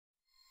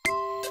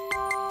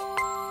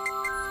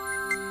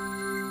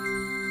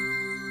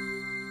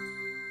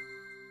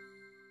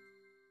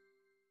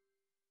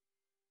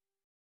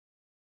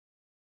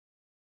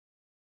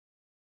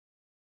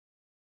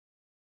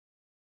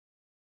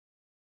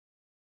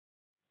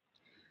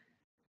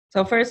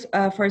So first,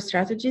 for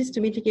strategies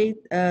to mitigate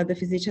the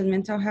physician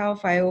mental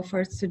health, I will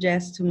first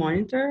suggest to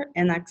monitor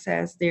and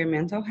access their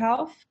mental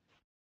health.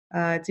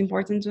 It's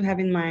important to have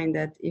in mind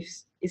that if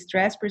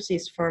stress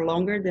persists for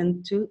longer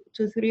than 2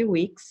 to 3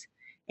 weeks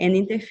and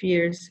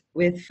interferes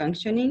with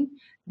functioning,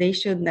 they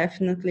should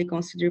definitely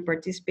consider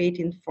participate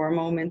in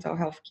formal mental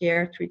health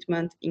care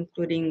treatment,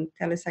 including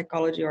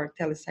telepsychology or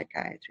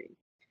telepsychiatry.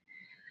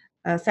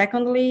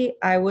 Secondly,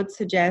 I would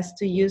suggest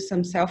to use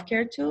some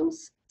self-care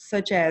tools,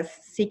 such as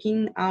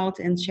seeking out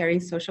and sharing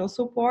social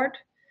support,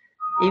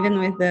 even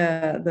with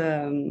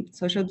the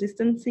social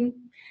distancing,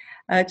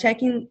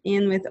 checking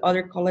in with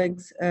other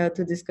colleagues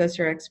to discuss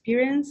your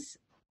experience,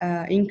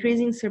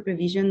 increasing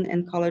supervision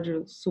and college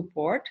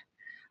support.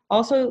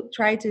 Also,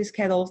 try to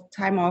schedule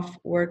time off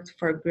work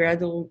for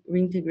gradual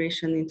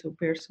reintegration into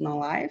personal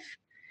life,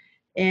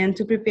 and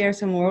to prepare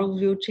some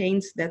worldview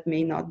change that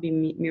may not be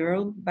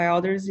mirrored by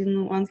others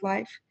in one's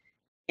life,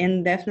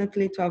 and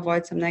definitely to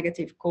avoid some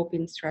negative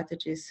coping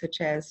strategies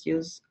such as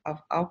use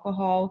of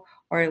alcohol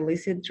or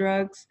illicit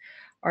drugs,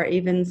 or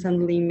even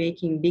suddenly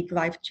making big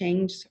life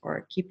changes,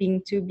 or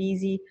keeping too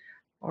busy,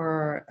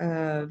 or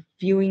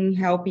viewing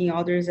helping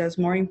others as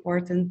more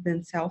important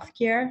than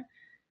self-care,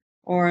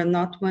 or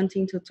not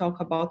wanting to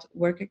talk about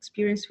work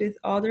experience with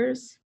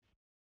others.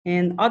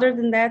 And other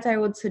than that, I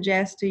would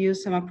suggest to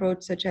use some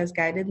approach such as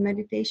guided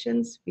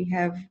meditations. We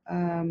have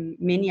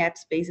many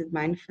apps-based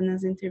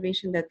mindfulness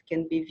intervention that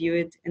can be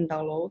viewed and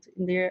downloaded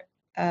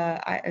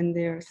in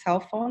their cell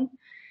phone.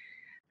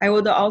 I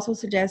would also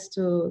suggest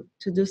to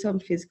do some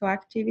physical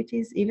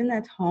activities, even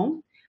at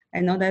home. I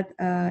know that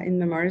in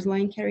Memorial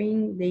Sloan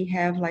Caring, they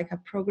have like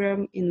a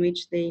program in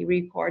which they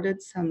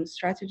recorded some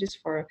strategies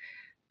for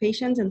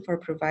patients and for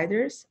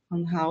providers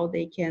on how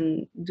they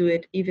can do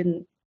it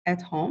even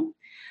at home.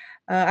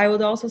 I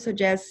would also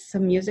suggest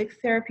some music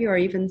therapy or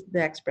even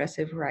the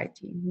expressive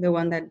writing, the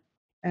one that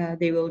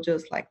they will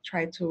just like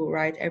try to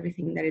write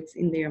everything that it's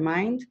in their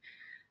mind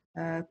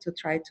to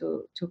try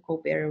to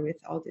cope better with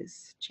all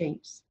these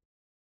changes.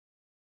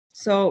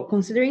 So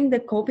considering the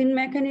coping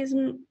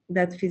mechanism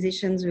that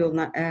physicians will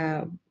not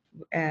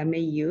may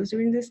use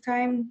during this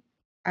time,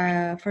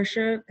 for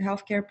sure,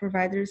 healthcare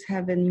providers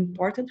have an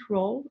important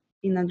role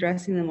in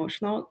addressing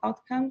emotional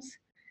outcomes.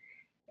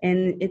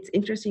 And it's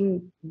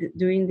interesting,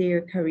 during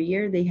their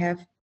career, they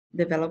have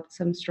developed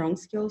some strong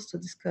skills to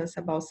discuss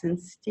about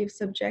sensitive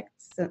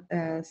subjects,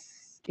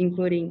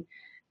 including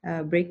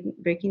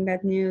breaking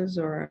bad news,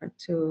 or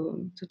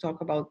to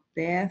talk about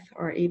death,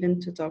 or even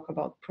to talk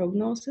about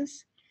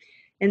prognosis.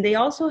 And they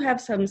also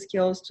have some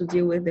skills to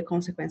deal with the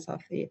consequence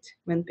of it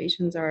when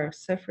patients are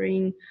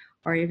suffering,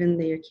 or even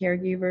their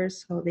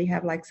caregivers. So they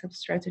have like some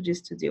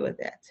strategies to deal with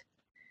that.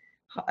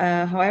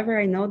 However,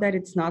 I know that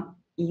it's not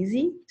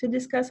easy to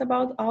discuss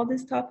about all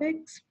these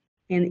topics,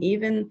 and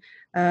even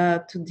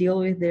to deal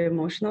with the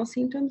emotional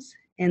symptoms.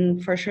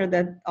 And for sure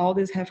that all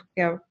these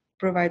healthcare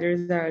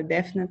providers are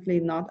definitely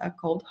not a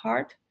cold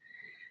heart,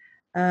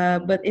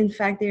 but in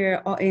fact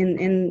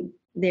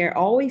they're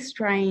always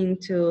trying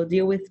to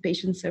deal with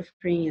patient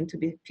suffering and to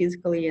be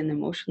physically and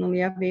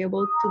emotionally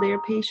available to their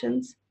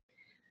patients.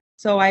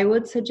 So I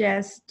would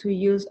suggest to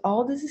use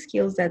all these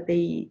skills that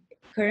they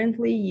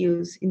currently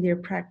use in their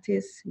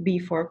practice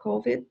before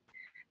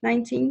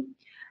COVID-19,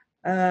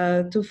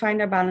 to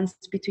find a balance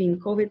between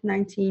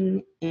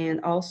COVID-19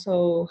 and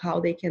also how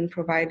they can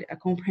provide a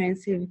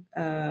comprehensive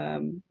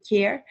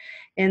care,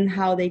 and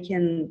how they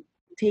can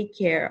take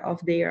care of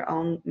their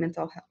own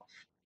mental health.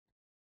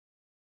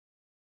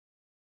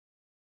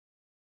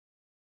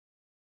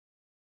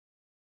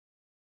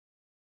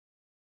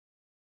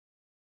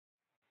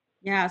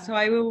 Yeah, so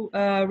I will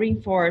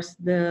reinforce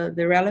the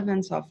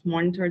relevance of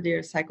monitor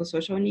their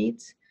psychosocial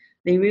needs.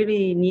 They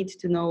really need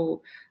to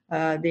know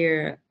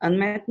their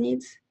unmet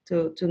needs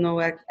to know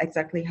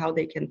exactly how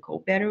they can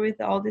cope better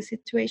with all these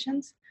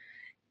situations,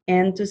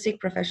 and to seek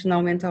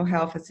professional mental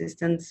health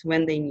assistance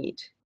when they need.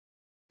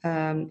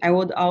 I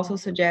would also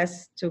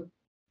suggest to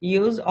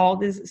use all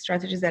these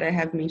strategies that I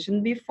have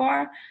mentioned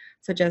before,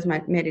 such as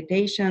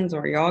meditations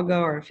or yoga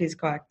or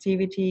physical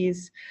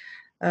activities,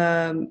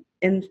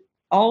 and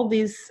all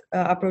these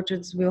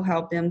approaches will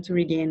help them to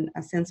regain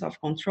a sense of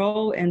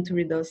control and to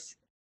reduce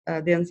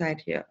the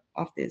anxiety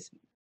of this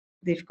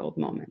difficult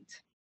moment.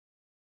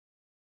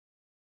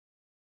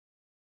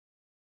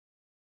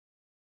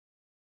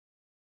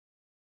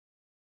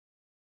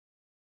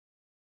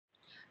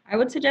 I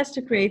would suggest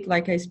to create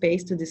like a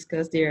space to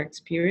discuss their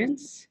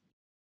experience.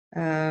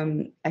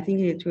 I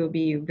think it will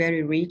be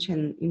very rich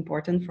and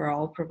important for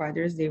all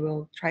providers. They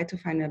will try to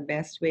find the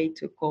best way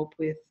to cope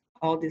with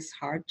all this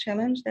hard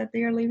challenge that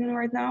they are living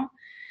right now.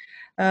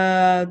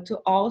 To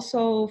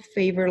also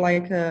favor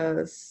like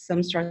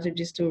some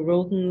strategies to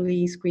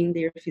routinely screen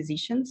their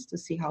physicians to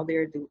see how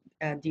they're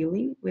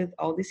dealing with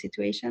all these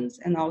situations,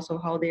 and also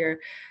how they're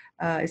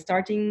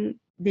starting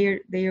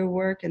their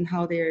work and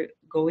how they're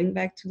going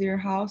back to their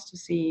house to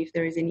see if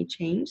there is any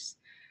change,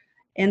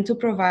 and to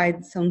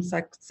provide some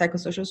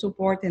psychosocial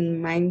support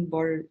and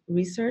mind-body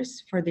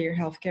resource for their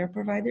healthcare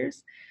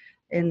providers,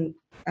 and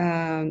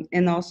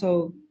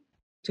also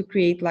to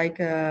create like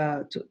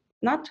a, to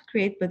not to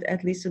create, but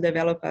at least to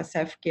develop a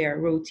self-care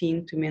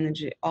routine to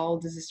manage all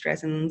this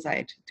stress and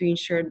anxiety, to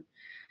ensure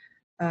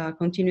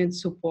continued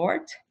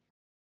support,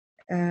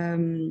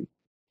 and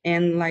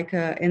like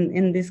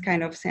in this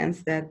kind of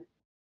sense that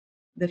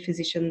the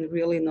physician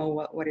really know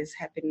what is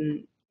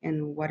happening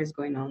and what is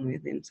going on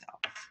with themselves.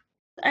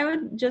 I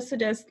would just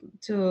suggest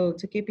to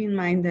keep in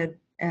mind that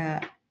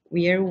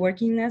we are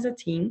working as a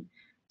team,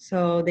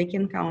 so they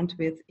can count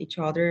with each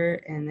other,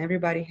 and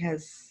everybody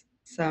has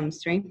some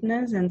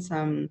strengths and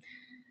some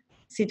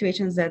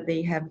situations that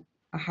they have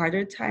a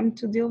harder time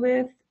to deal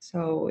with.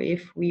 So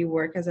if we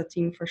work as a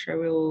team, for sure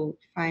we'll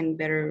find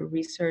better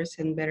resource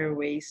and better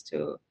ways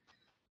to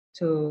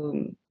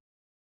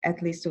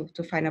at least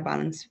to find a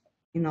balance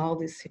in all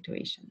this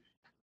situation.